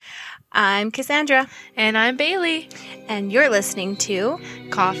I'm Cassandra. And I'm Bailey. And you're listening to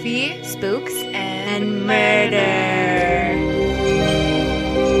Coffee, Spooks, and Murder.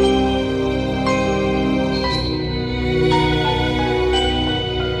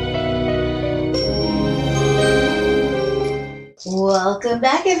 Welcome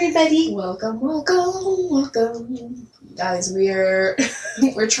back, everybody. Welcome. Guys, we're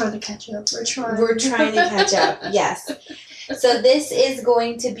trying to catch up. We're trying to catch up, yes. So this is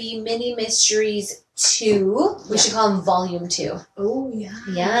going to be Mini Mysteries 2. We should call them Volume 2. Oh, yeah.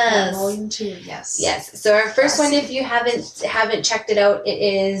 Yes. Volume 2, yes. Yes. So our first one, if you haven't checked it out, it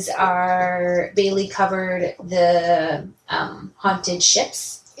is our Bailey covered the haunted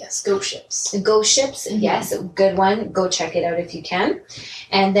ships. Yes, ghost ships. Ghost ships, Mm-hmm. Yes, good one. Go check it out if you can.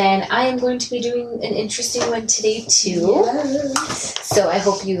 And then I am going to be doing an interesting one today too. Yes. So I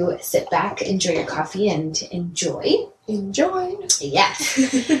hope you sit back, enjoy your coffee, and enjoy. Enjoy. Yes.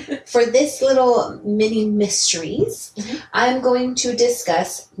 For this little mini mysteries, I'm going to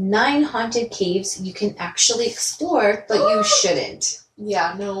discuss 9 haunted caves you can actually explore, but you shouldn't.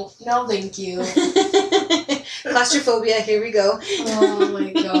 Yeah, no, thank you. Claustrophobia, here we go. Oh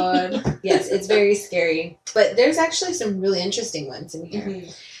my god. Yes, it's very scary. But there's actually some really interesting ones in here.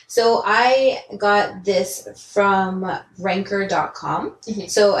 Mm-hmm. So I got this from ranker.com. Mm-hmm.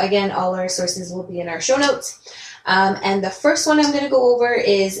 So again, all our sources will be in our show notes. And the first one I'm going to go over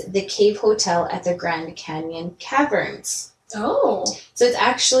is the Cave Hotel at the Grand Canyon Caverns. Oh. So it's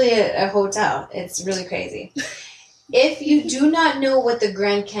actually a hotel. It's really crazy. If you do not know what the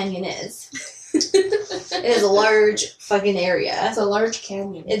Grand Canyon is, it is a large fucking area. It's a large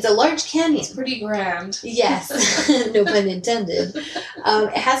canyon. It's a large canyon. It's pretty grand. Yes, no pun intended.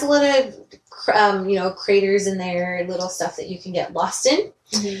 It has a lot of, craters in there, little stuff that you can get lost in.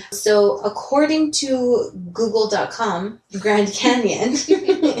 Mm-hmm. So, according to Google.com, Grand Canyon,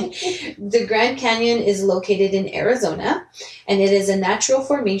 the Grand Canyon is located in Arizona, and it is a natural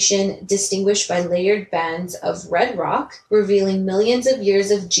formation distinguished by layered bands of red rock, revealing millions of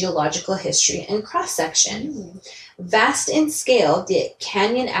years of geological history and cross-section. Mm-hmm. Vast in scale, the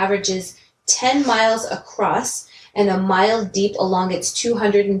canyon averages 10 miles across and a mile deep along its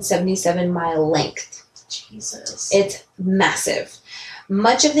 277-mile length. Jesus. It's massive.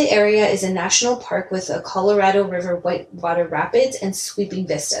 Much of the area is a national park with a Colorado River whitewater rapids and sweeping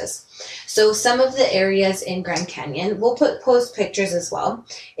vistas. So some of the areas in Grand Canyon, we'll post pictures as well.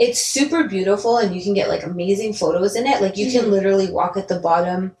 It's super beautiful and you can get like amazing photos in it. Like you can literally walk at the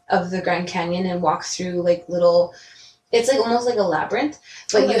bottom of the Grand Canyon and walk through like little, it's like almost like a labyrinth,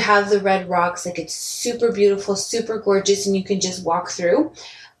 but you have the red rocks. Like it's super beautiful, super gorgeous, and you can just walk through.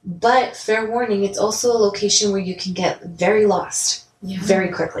 But fair warning, it's also a location where you can get very lost. Yeah. Very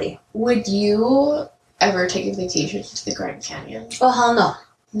quickly. Would you ever take a vacation to the Grand Canyon? Oh, hell no.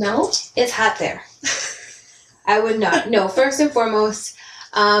 No? It's hot there. I would not. No, first and foremost,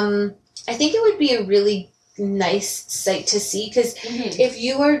 I think it would be a really nice sight to see because if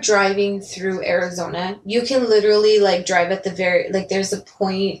you are driving through Arizona, you can literally like drive at the there's a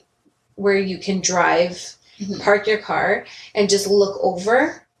point where you can drive, park your car, and just look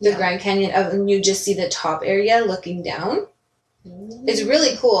over the Grand Canyon and you just see the top area looking down. It's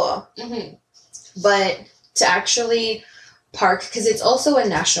really cool. But to actually park, because it's also a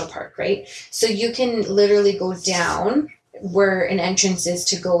national park, right? So you can literally go down where an entrance is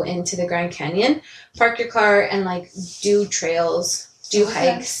to go into the Grand Canyon, park your car and like do trails, do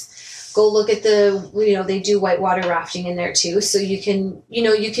hikes, go look at they do whitewater rafting in there too. So you can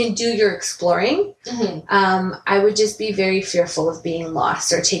do your exploring. I would just be very fearful of being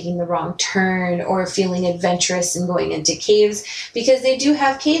lost or taking the wrong turn or feeling adventurous and going into caves because they do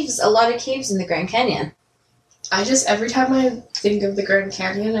have caves, a lot of caves in the Grand Canyon. Every time I think of the Grand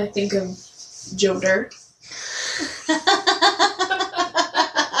Canyon, I think of Joe Dirt.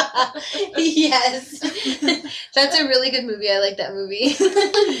 Yes. That's a really good movie. I like that movie.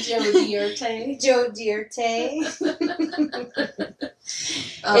 Joe Dirt. Joe Dirt.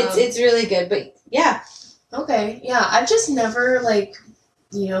 It's really good, but yeah. Okay, yeah. I've just never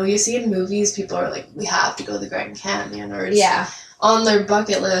you see in movies people are like, we have to go to the Grand Canyon or it's on their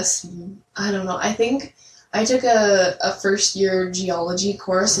bucket list. I don't know. I think I took a first year geology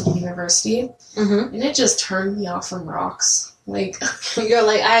course at university and it just turned me off from rocks. Like you're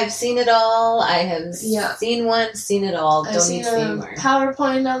like, I've seen it all. I have seen one, seen it all. Don't need to see anymore.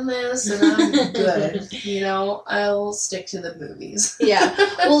 PowerPoint on this, and I'm good. I'll stick to the movies. Yeah.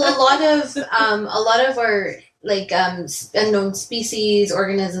 Well, a lot of our unknown species,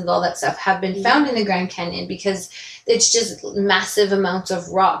 organisms, all that stuff have been found in the Grand Canyon because it's just massive amounts of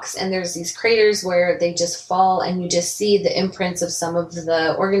rocks, and there's these craters where they just fall, and you just see the imprints of some of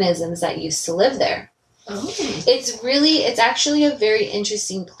the organisms that used to live there. Oh. It's actually a very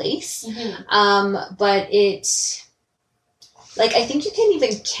interesting place. But it's I think you can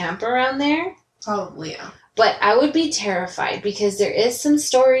even camp around there. Probably, yeah. But I would be terrified because there is some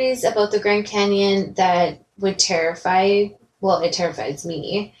stories about the Grand Canyon that would terrify. Well, it terrifies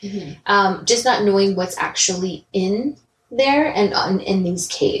me. Just not knowing what's actually in there and in these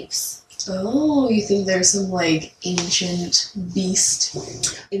caves. Oh, you think there's some ancient beast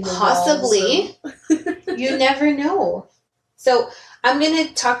in the possibly walls? You never know. So I'm going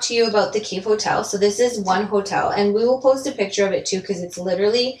to talk to you about the Cave Hotel. So this is one hotel, and we will post a picture of it too because it's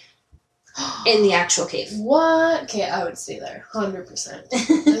literally in the actual cave. What? Okay, I would stay there. 100%.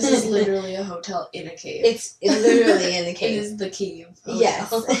 This is literally a hotel in a cave. It's literally in the cave. It is the cave. Yes.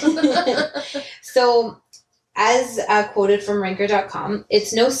 So, as quoted from Ranker.com,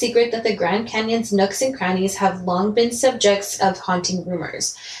 it's no secret that the Grand Canyon's nooks and crannies have long been subjects of haunting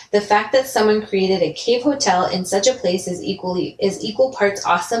rumors. The fact that someone created a cave hotel in such a place is equal parts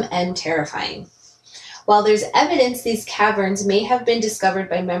awesome and terrifying. While there's evidence these caverns may have been discovered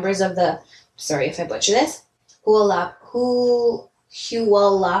by members of the, sorry if I butcher this, Hualapai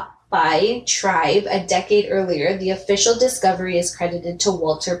tribe a decade earlier, the official discovery is credited to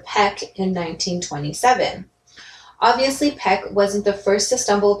Walter Peck in 1927. Obviously, Peck wasn't the first to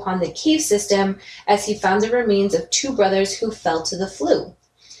stumble upon the cave system, as he found the remains of two brothers who fell to the flu.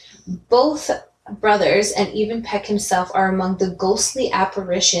 Both brothers, and even Peck himself, are among the ghostly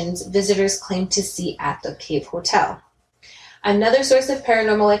apparitions visitors claim to see at the Cave Hotel. Another source of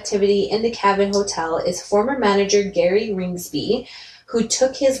paranormal activity in the Cabin Hotel is former manager Gary Ringsby, who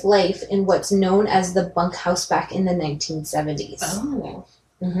took his life in what's known as the bunkhouse back in the 1970s. Oh.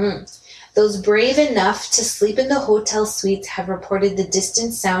 Those brave enough to sleep in the hotel suites have reported the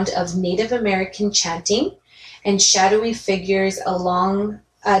distant sound of Native American chanting and shadowy figures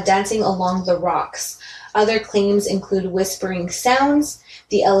dancing along the rocks. Other claims include whispering sounds,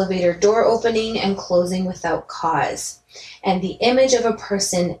 the elevator door opening and closing without cause, and the image of a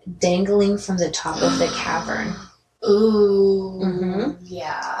person dangling from the top of the cavern. Ooh,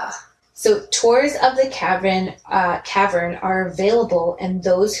 yeah. So tours of the cavern are available, and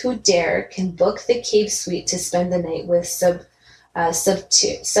those who dare can book the cave suite to spend the night with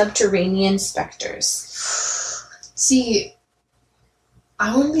subterranean specters. See,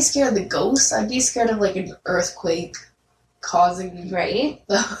 I wouldn't be scared of the ghosts. I'd be scared of an earthquake causing the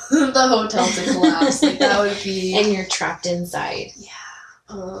hotel to collapse. That would be. And you're trapped inside. Yeah.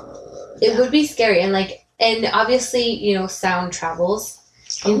 It would be scary, and obviously sound travels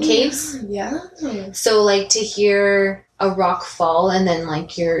in caves. Yeah. So to hear a rock fall, and then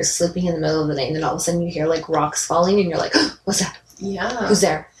you're sleeping in the middle of the night, and then all of a sudden you hear rocks falling, and you're like, oh, what's that? Yeah. Who's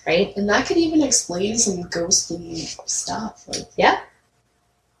there? Right. And that could even explain some ghostly stuff. Yeah.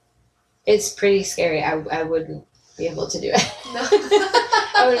 It's pretty scary. I wouldn't be able to do it. No.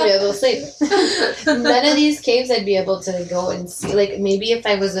 I wouldn't be able to sleep. None of these caves I'd be able to go and see. Maybe if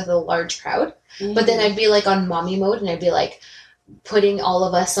I was with a large crowd, but then I'd be on mommy mode, and I'd be putting all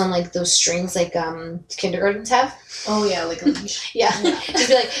of us on those strings kindergartens have. Oh yeah, a leash. Yeah. Just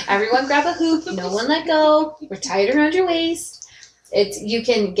be everyone grab a hoop, no one let go, we're tied around your waist. You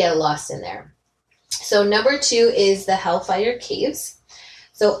can get lost in there. So number 2 is the Hellfire Caves.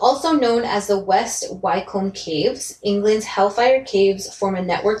 So also known as the West Wycombe Caves, England's Hellfire Caves form a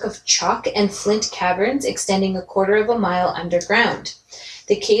network of chalk and flint caverns extending 1/4 mile underground.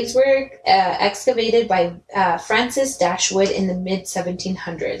 The caves were excavated by Francis Dashwood in the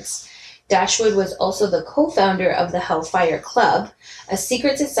mid-1700s. Dashwood was also the co-founder of the Hellfire Club, a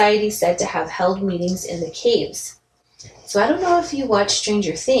secret society said to have held meetings in the caves. So I don't know if you watch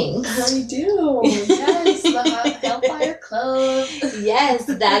Stranger Things. I do. Yes, the Hellfire Club. Yes,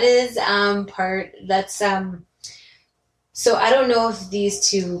 that is part. That's So I don't know if these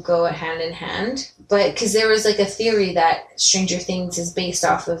two go hand in hand, but because there was a theory that Stranger Things is based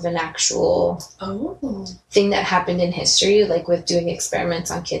off of an actual thing that happened in history, with doing experiments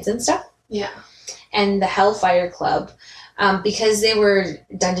on kids and stuff. Yeah. And the Hellfire Club, because they were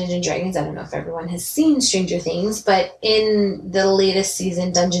Dungeons and Dragons. I don't know if everyone has seen Stranger Things, but in the latest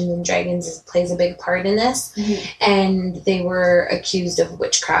season, Dungeons and Dragons plays a big part in this. Mm-hmm. And they were accused of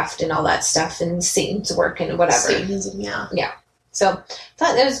witchcraft and all that stuff, and Satan's work and whatever. Satanism, yeah. Yeah. So I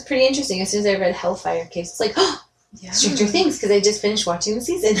thought that was pretty interesting. As soon as I read Hellfire Caves, it's yeah. Stranger Things, because I just finished watching the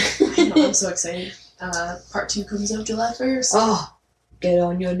season. I know, I'm so excited. Part 2 comes out July 1st. Oh, get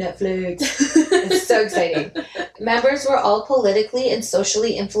on your Netflix. It's so exciting. Members were all politically and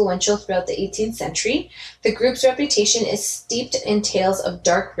socially influential throughout the 18th century. The group's reputation is steeped in tales of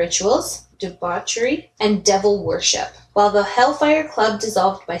dark rituals, debauchery, and devil worship. While the Hellfire Club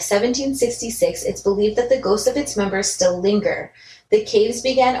dissolved by 1766, it's believed that the ghosts of its members still linger. The caves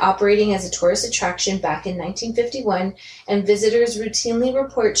began operating as a tourist attraction back in 1951, and visitors routinely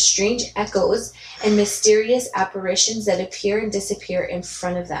report strange echoes and mysterious apparitions that appear and disappear in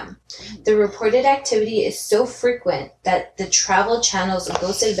front of them. The reported activity is so frequent that the Travel Channel's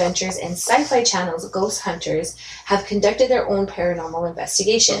Ghost Adventures and Sci-Fi Channel's Ghost Hunters have conducted their own paranormal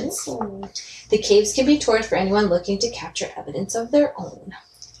investigations. The caves can be toured for anyone looking to capture evidence of their own.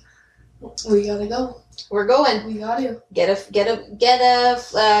 We gotta go. We're going. We gotta get a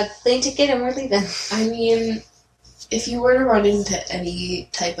plane ticket and we're leaving. I mean, if you were to run into any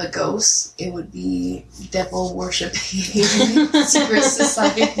type of ghost, it would be devil worshipping secret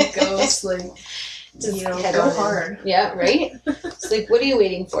society ghosts. Like, just go hard. Yeah, right. It's like, what are you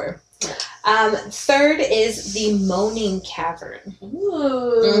waiting for? Third is the Moaning Cavern.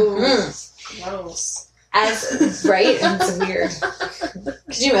 Ooh, gross. Right? And it's weird.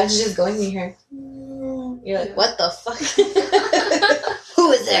 Could you imagine just going in here? You're like, what the fuck?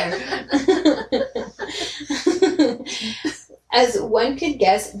 Who is there? As one could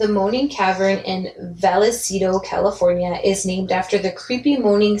guess, the Moaning Cavern in Vallecito, California is named after the creepy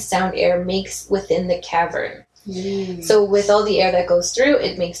moaning sound air makes within the cavern. So with all the air that goes through,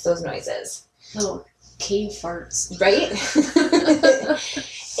 it makes those noises. Little cave farts. Right?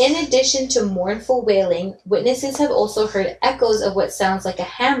 In addition to mournful wailing, witnesses have also heard echoes of what sounds like a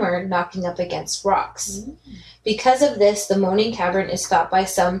hammer knocking up against rocks. Because of this, the Moaning Cavern is thought by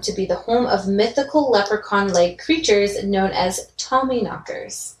some to be the home of mythical leprechaun-like creatures known as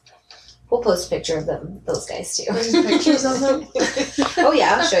Tommyknockers. We'll post a picture of those guys too. There's pictures of them? Oh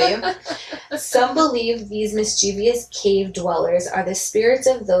yeah, I'll show you. Some believe these mischievous cave dwellers are the spirits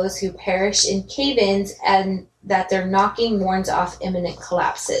of those who perished in cave-ins and that their knocking warns off imminent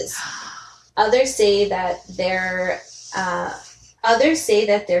collapses. Others say that they're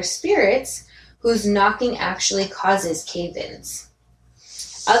spirits whose knocking actually causes cave-ins.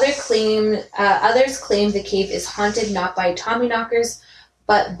 Others claim the cave is haunted not by Tommyknockers,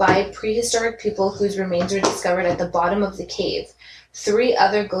 but by prehistoric people whose remains were discovered at the bottom of the cave. 3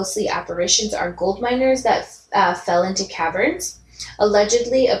 other ghostly apparitions are gold miners that fell into caverns.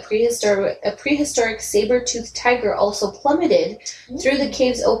 Allegedly, a prehistoric saber-toothed tiger also plummeted through the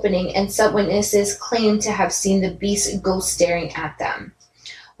cave's opening, and some witnesses claim to have seen the beast ghost staring at them.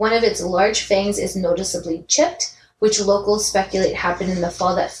 One of its large fangs is noticeably chipped, which locals speculate happened in the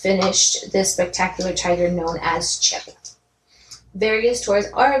fall that finished this spectacular tiger known as Chip. Various tours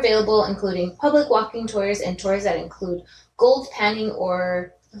are available, including public walking tours and tours that include gold panning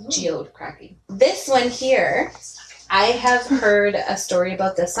or geode cracking. This one here, I have heard a story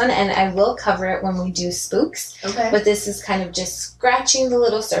about this one, and I will cover it when we do spooks. Okay. But this is kind of just scratching the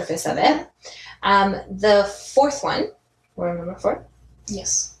little surface of it. The fourth one, we're number 4?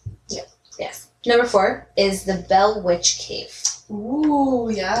 Yes. Yeah. Yes. Number 4 is the Bell Witch Cave. Ooh,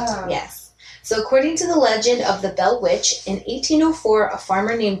 yeah. Yes. So according to the legend of the Bell Witch, in 1804, a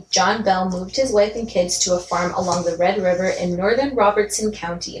farmer named John Bell moved his wife and kids to a farm along the Red River in northern Robertson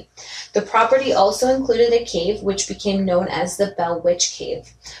County. The property also included a cave, which became known as the Bell Witch Cave,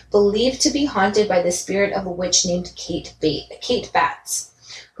 believed to be haunted by the spirit of a witch named Kate Batts,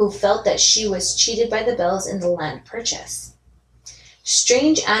 who felt that she was cheated by the Bells in the land purchase.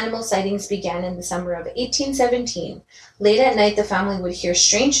 Strange animal sightings began in the summer of 1817. Late at night, the family would hear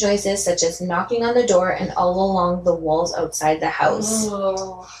strange noises such as knocking on the door and all along the walls outside the house.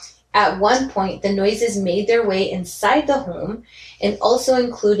 Oh. At one point, the noises made their way inside the home and also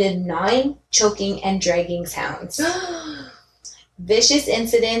included gnawing, choking, and dragging sounds. Vicious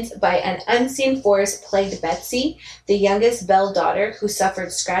incidents by an unseen force plagued Betsy, the youngest Bell daughter, who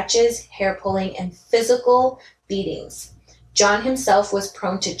suffered scratches, hair pulling, and physical beatings. John himself was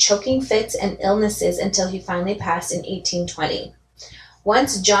prone to choking fits and illnesses until he finally passed in 1820.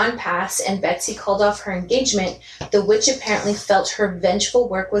 Once John passed and Betsy called off her engagement, the witch apparently felt her vengeful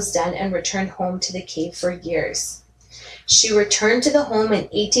work was done and returned home to the cave for years. She returned to the home in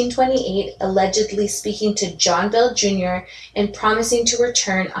 1828, allegedly speaking to John Bell Jr. and promising to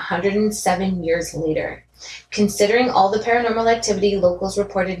return 107 years later. Considering all the paranormal activity locals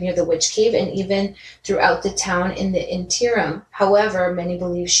reported near the witch cave and even throughout the town in the interim, however, many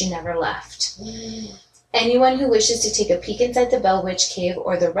believe she never left. Anyone who wishes to take a peek inside the Bell Witch Cave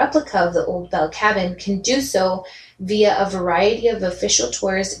or the replica of the old Bell Cabin can do so via a variety of official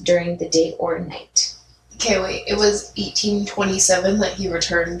tours during the day or night. Okay, wait. It was 1827 that he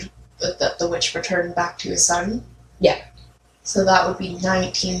returned, that the witch returned back to his son? Yeah. So that would be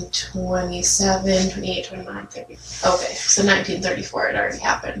 1927, 28, 29, 30. Okay, so 1934 it already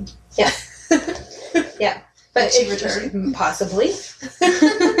happened. Yeah. Yeah. But she returned? Possibly.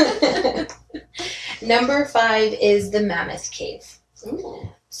 Number 5 is the Mammoth Cave. Ooh.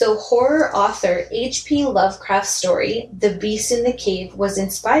 So horror author H.P. Lovecraft's story, The Beast in the Cave, was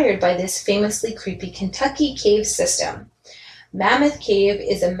inspired by this famously creepy Kentucky cave system. Mammoth Cave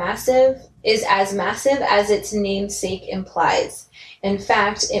is as massive as its namesake implies. In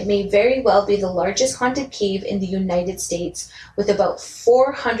fact, it may very well be the largest haunted cave in the United States, with about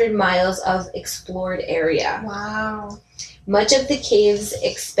 400 miles of explored area. Wow. Much of the cave's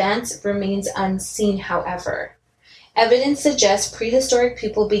expanse remains unseen, however. Evidence suggests prehistoric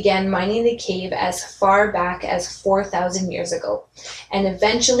people began mining the cave as far back as 4,000 years ago, and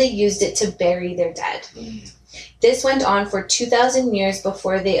eventually used it to bury their dead. This went on for 2,000 years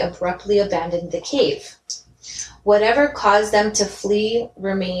before they abruptly abandoned the cave. Whatever caused them to flee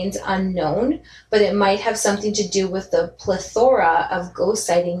remains unknown, but it might have something to do with the plethora of ghost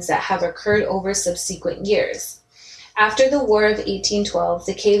sightings that have occurred over subsequent years. After the War of 1812,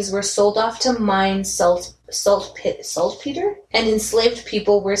 the caves were sold off to mine saltpeter, and enslaved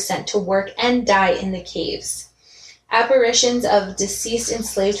people were sent to work and die in the caves. Apparitions of deceased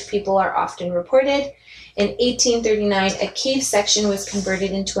enslaved people are often reported. In 1839, a cave section was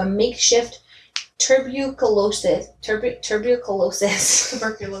converted into a makeshift tuberculosis. Tubular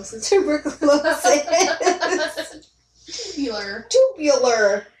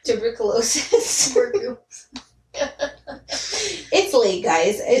tuberculosis. It's late,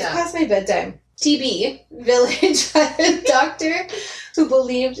 guys. It's past my bedtime. TB village had a doctor who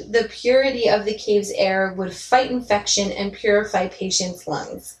believed the purity of the cave's air would fight infection and purify patients'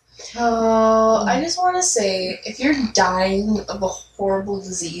 lungs. Oh, I just want to say, if you're dying of a horrible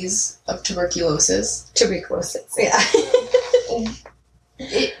disease of tuberculosis, yeah.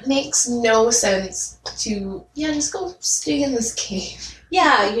 It makes no sense to, just go stay in this cave.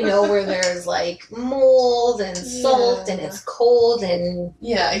 Yeah, where there's like mold and salt and it's cold and...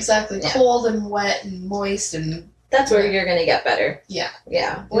 Yeah, exactly. Yeah. Cold and wet and moist and... That's where you're going to get better. Yeah.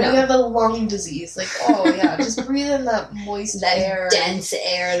 Yeah. When you have a lung disease, just breathe in that moist air. That dense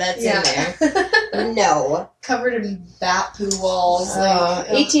air that's in there. No. Covered in bat poo walls.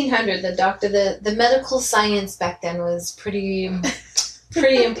 1800, the medical science back then was pretty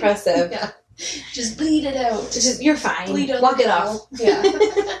impressive. Yeah. Just bleed it out. You're fine. Walk it off. Yeah.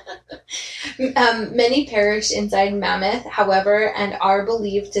 Many perished inside Mammoth, however, and are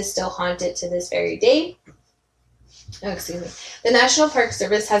believed to still haunt it to this very day. Oh, excuse me. The National Park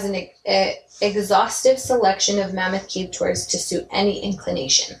Service has an exhaustive selection of Mammoth Cave tours to suit any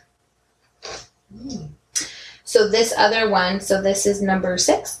inclination. So this other one, this is number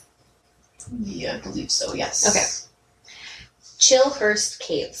 6? Yeah, I believe so, yes. Okay. Chilhurst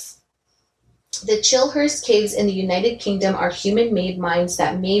Caves. The Chilhurst Caves in the United Kingdom are human-made mines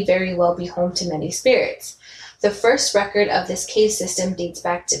that may very well be home to many spirits. The first record of this cave system dates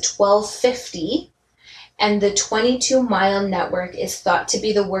back to 1250, and the 22-mile network is thought to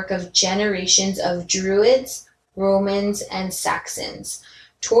be the work of generations of Druids, Romans, and Saxons.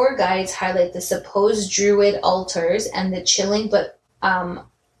 Tour guides highlight the supposed Druid altars and the chilling but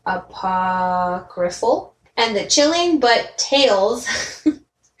apocryphal, and the chilling but tales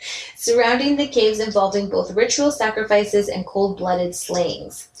surrounding the caves involving both ritual sacrifices and cold-blooded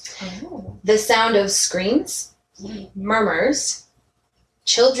slayings. Oh. The sound of screams, murmurs,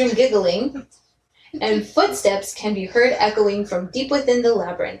 children giggling, and footsteps can be heard echoing from deep within the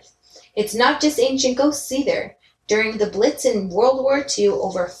labyrinth. It's not just ancient ghosts either. During the Blitz in World War II,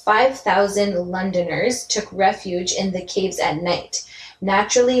 over 5,000 Londoners took refuge in the caves at night.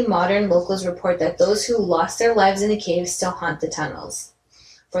 Naturally, modern locals report that those who lost their lives in the caves still haunt the tunnels.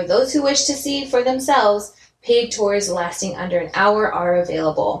 For those who wish to see for themselves, paid tours lasting under an hour are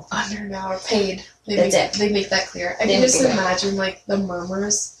available. Under an hour, paid. They make that clear. I can just imagine, the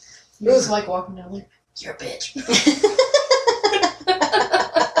murmurs. You're just, walking down, you're a bitch.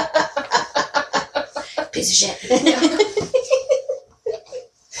 Piece of shit. Yeah.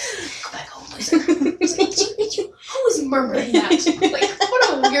 Go back home, Who was murmuring that? What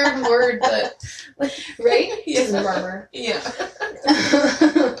a weird word, but... right? Yeah. Just murmur. Yeah.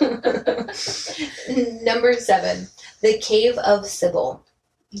 Number 7. The Cave of Sybil.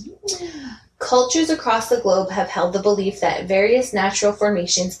 Cultures across the globe have held the belief that various natural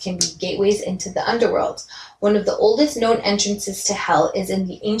formations can be gateways into the underworld. One of the oldest known entrances to hell is in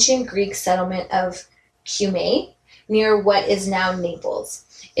the ancient Greek settlement of Cumae, near what is now Naples.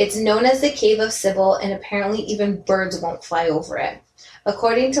 It's known as the Cave of Sybil, and apparently even birds won't fly over it.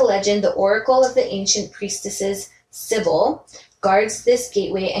 According to legend, the oracle of the ancient priestesses, Sybil, guards this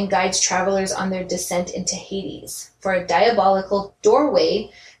gateway and guides travelers on their descent into Hades. For a diabolical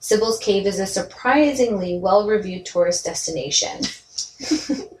doorway, Sybil's Cave is a surprisingly well-reviewed tourist destination.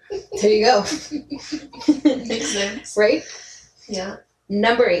 There you go. Makes sense. Right? Yeah.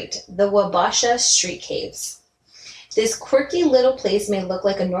 Number 8, the Wabasha Street Caves. This quirky little place may look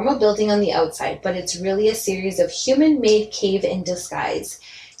like a normal building on the outside, but it's really a series of human-made cave in disguise.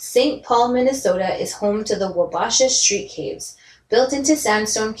 St. Paul, Minnesota is home to the Wabasha Street Caves, built into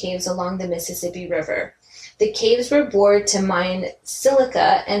sandstone caves along the Mississippi River. The caves were bored to mine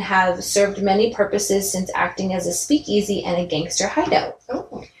silica and have served many purposes since acting as a speakeasy and a gangster hideout.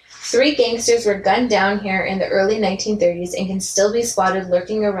 Oh. 3 gangsters were gunned down here in the early 1930s and can still be spotted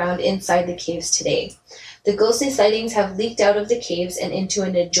lurking around inside the caves today. The ghostly sightings have leaked out of the caves and into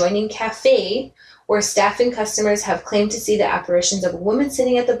an adjoining cafe where staff and customers have claimed to see the apparitions of a woman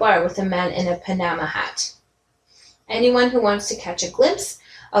sitting at the bar with a man in a Panama hat. Anyone who wants to catch a glimpse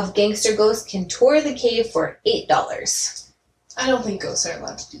of gangster ghosts can tour the cave for $8. I don't think ghosts are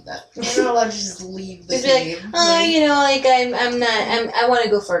allowed to do that. They're not allowed to just leave the Just cave. be like, I want to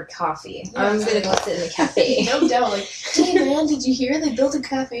go for a coffee. Yeah. I'm going to go sit in the cafe. No doubt. Like, hey man, did you hear they built a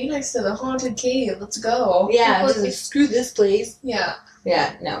cafe next to the haunted cave? Let's go. Yeah, just like, screw this place. Yeah.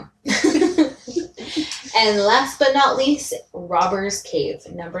 Yeah, no. And last but not least, Robbers Cave,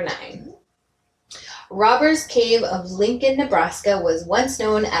 number 9. Robbers Cave of Lincoln, Nebraska was once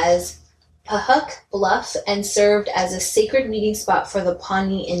known as Pahuk Bluff and served as a sacred meeting spot for the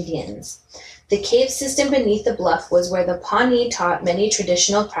Pawnee Indians. The cave system beneath the bluff was where the Pawnee taught many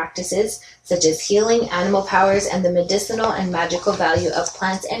traditional practices, such as healing, animal powers, and the medicinal and magical value of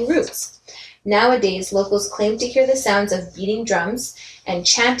plants and roots. Nowadays, locals claim to hear the sounds of beating drums and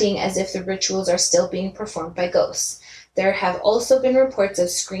chanting as if the rituals are still being performed by ghosts. There have also been reports of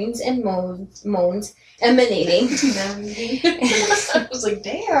screams and moans emanating. I was like,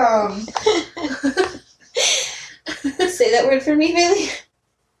 damn. Say that word for me, Bailey.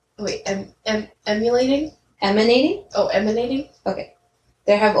 Wait, emulating? Emanating? Oh, emanating? Okay.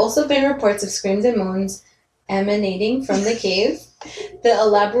 There have also been reports of screams and moans emanating from the cave. The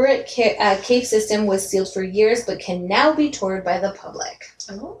elaborate cave system was sealed for years, but can now be toured by the public.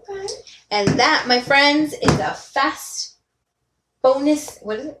 Okay. And that, my friends, is a fast bonus,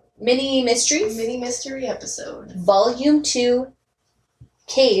 what is it? Mini Mysteries? Mini mystery episode. Volume 2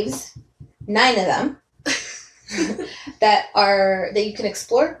 caves, 9 of them, that you can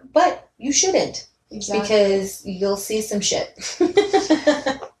explore, but you shouldn't. Exactly. Because you'll see some shit.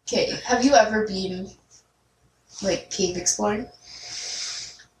 Okay, have you ever been, like, cave exploring?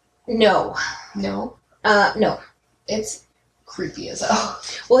 No. No? No. It's creepy as hell.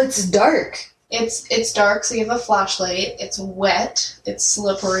 Well, it's dark. It's dark, so you have a flashlight. It's wet. It's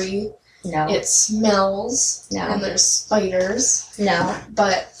slippery. No. It smells. No. And there's spiders. No.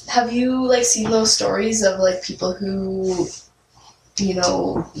 But have you, like, seen those stories of, like, people who, you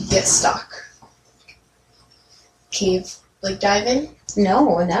know, get stuck cave, like, diving?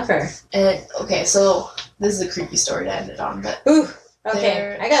 No, never. And, okay, so this is a creepy story to end it on, but Ooh,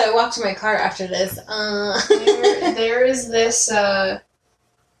 okay. I gotta walk to my car after this. there is this, I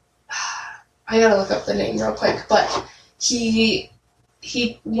gotta look up the name real quick, but he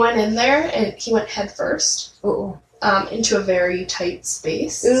went in there and he went head first into a very tight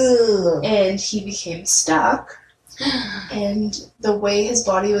space. Ooh. And he became stuck. And the way his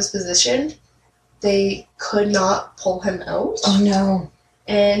body was positioned, they could not pull him out. Oh no.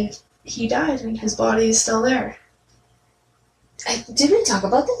 And he died and his body is still there. Did we talk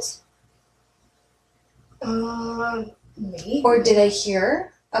about this? Maybe. Or did I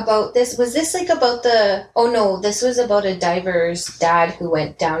hear about this? Was this like about this was about a diver's dad who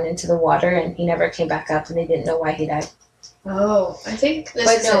went down into the water and he never came back up and they didn't know why he died. Oh, I think this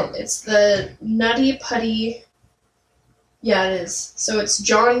is it. It's the Nutty Putty. Yeah, it is. So it's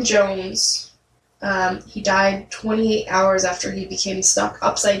John Jones. He died 28 hours after he became stuck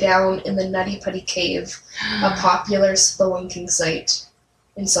upside down in the Nutty Putty Cave, a popular spelunking site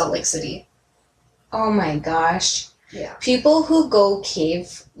in Salt Lake City. Oh my gosh. Yeah. People who go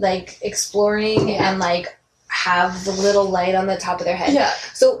cave, like, exploring and, like, have the little light on the top of their head. Yeah.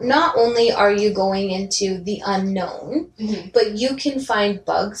 So not only are you going into the unknown, but you can find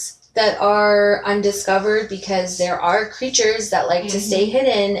bugs that are undiscovered because there are creatures that like to stay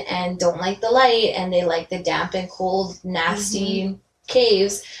hidden and don't like the light and they like the damp and cold, nasty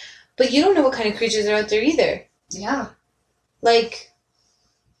caves. But you don't know what kind of creatures are out there either. Yeah. Like,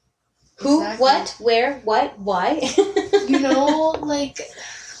 Who, Exactly. what, where, what, why? You know, like,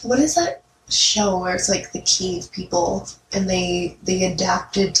 what is that show where it's like the cave people and they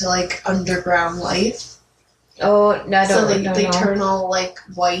adapted to like underground life? Oh, no, I So don't they know. turn all like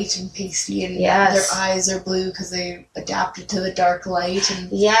white and pasty, and Yes. their eyes are blue because they adapted to the dark light.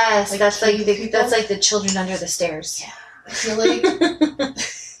 And Yes, like, that's like cave the, people? that's like the children under the stairs. Yeah, I feel like,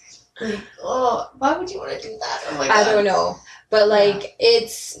 like, oh, why would you want to do that? Oh my god. I don't know. But, like,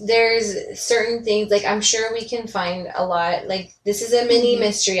 there's certain things, like, I'm sure we can find a lot. Like, this is a mini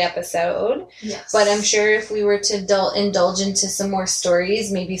mystery episode. Yes. But I'm sure if we were to indulge into some more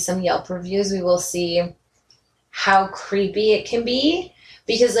stories, maybe some Yelp reviews, we will see how creepy it can be.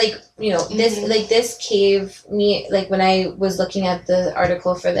 Because, like, you know, this cave, when I was looking at the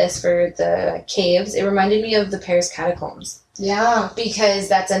article for the caves, it reminded me of the Paris catacombs. Yeah. Because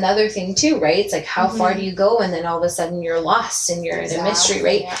that's another thing too, right? It's like, how far do you go, and then all of a sudden you're lost and you're in a mystery,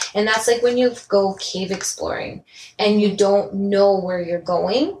 right? Yeah. And that's like when you go cave exploring and you don't know where you're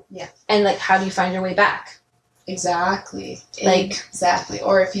going. Yeah. And like, how do you find your way back? Exactly. Like, exactly.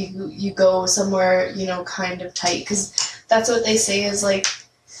 Or if you go somewhere, you know, kind of tight, because that's what they say is like,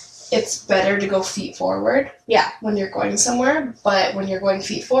 it's better to go feet forward. Yeah. When you're going somewhere, but when you're going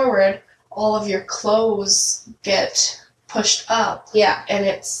feet forward, all of your clothes get pushed up. Yeah. And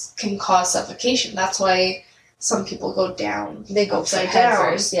it can cause suffocation. That's why some people go down. They go upside head down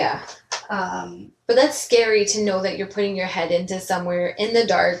first, yeah. But that's scary to know that you're putting your head into somewhere in the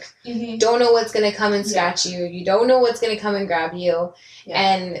dark. Don't know what's going to come and scratch you. You don't know what's going to come and grab you. Yeah.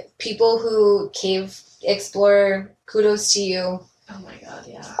 And people who cave explore, kudos to you. Oh my god,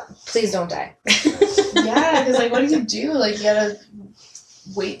 yeah. Please don't die. Yeah, because like, what do? Like, you gotta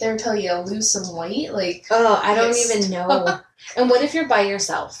wait there till you lose some weight? Like, oh, I don't even know. And what if you're by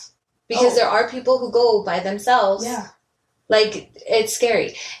yourself? Because there are people who go by themselves. Yeah. Like, it's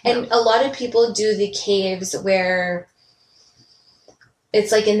scary. And a lot of people do the caves where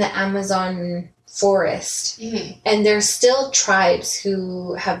it's like in the Amazon forest. And there's still tribes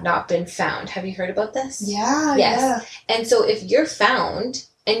who have not been found. Have you heard about this? Yeah, yes. Yeah. And so if you're found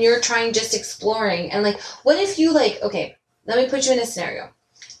and you're trying just exploring, and like, what if you like, okay, let me put you in a scenario.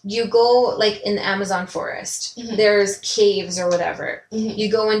 You go like in the Amazon forest. There's caves or whatever.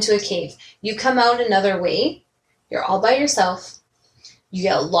 You go into a cave. You come out another way. You're all by yourself. You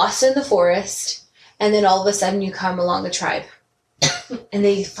get lost in the forest. And then all of a sudden you come along a tribe. And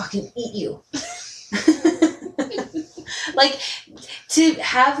they fucking eat you. Like, to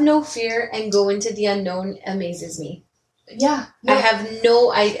have no fear and go into the unknown amazes me. Yeah.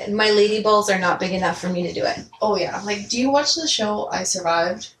 No. My lady balls are not big enough for me to do it. Oh, yeah. Like, do you watch the show I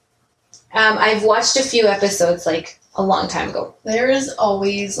Survived? I've watched a few episodes, like, a long time ago. There is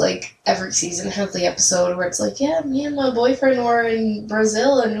always, like, every season has the episode where it's like, yeah, me and my boyfriend were in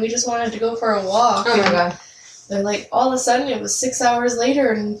Brazil and we just wanted to go for a walk. Oh, my God. They're like, all of a sudden it was 6 hours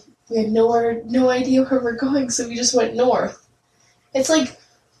later and we had no idea where we're going, so we just went north. It's like,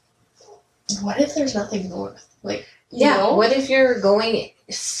 what if there's nothing north? Like, you know? What if you're going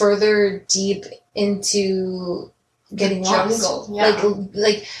further deep into getting jungle? lost? Yeah.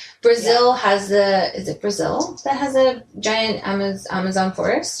 Like Brazil has is it Brazil that has a giant Amazon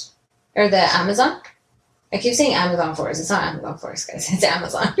forest? Or the Amazon? I keep saying Amazon forest. It's not Amazon forest, guys. It's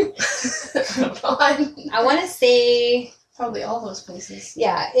Amazon. I don't know. I want to say... Probably all those places.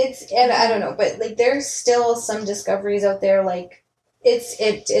 Yeah, and I don't know, but like there's still some discoveries out there. Like it's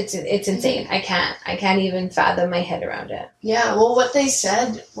insane. I can't even fathom my head around it. Yeah, well, what they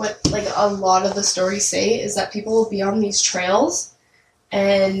said, what like a lot of the stories say, is that people will be on these trails,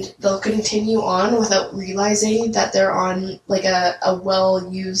 and they'll continue on without realizing that they're on like a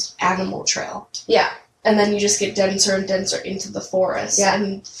well-used animal trail. Yeah, and then you just get denser and denser into the forest. Yeah,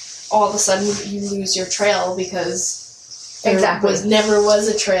 and all of a sudden you lose your trail because. Exactly. Never was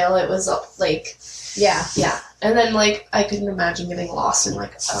a trail. It was like, yeah. And then like I couldn't imagine getting lost in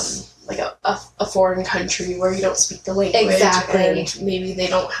like a foreign country where you don't speak the language. Exactly. And maybe they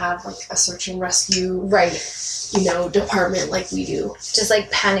don't have like a search and rescue department like we do. Just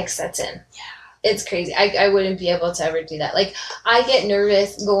like panic sets in. Yeah. It's crazy. I wouldn't be able to ever do that. Like I get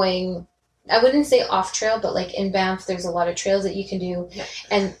nervous going. I wouldn't say off trail, but like in Banff, there's a lot of trails that you can do. Yeah.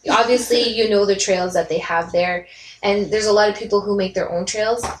 And obviously, you know the trails that they have there. And there's a lot of people who make their own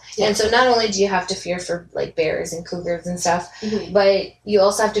trails. Yeah. And so not only do you have to fear for like bears and cougars and stuff, but you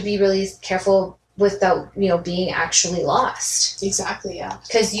also have to be really careful without, being actually lost. Exactly, yeah.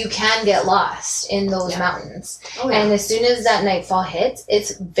 Because you can get lost in those mountains. Oh, yeah. And as soon as that nightfall hits,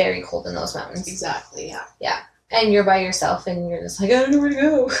 it's very cold in those mountains. Exactly, yeah. Yeah. And you're by yourself and you're just like, I don't know where to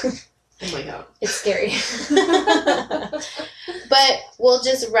go. Oh my god. It's scary. But we'll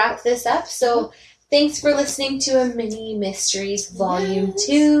just wrap this up. So thanks for listening to A Mini Mysteries Volume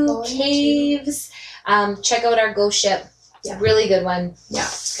 2, Caves. Check out our Ghost Ship. It's a really good one. Yeah.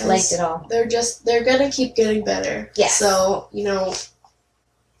 Liked it all. They're gonna keep getting better. Yes. So,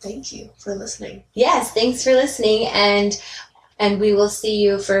 thank you for listening. Yes, thanks for listening, and we will see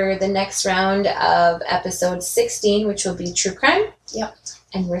you for the next round of episode 16, which will be True Crime. Yep.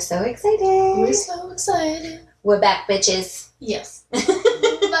 And we're so excited. We're back, bitches. Yes.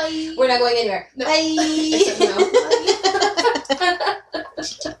 Bye. We're not going anywhere. No. Bye. Bye.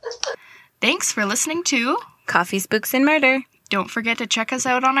 Thanks for listening to Coffee Spooks and Murder. Don't forget to check us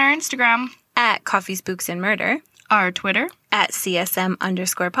out on our Instagram, At Coffee Spooks and Murder. our Twitter, At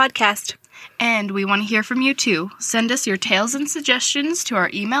CSM_podcast. and we want to hear from you too. Send us your tales and suggestions to our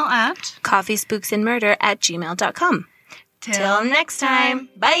email at coffeespooksandmurder@gmail.com. Till next time.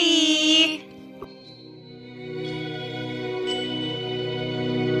 Bye!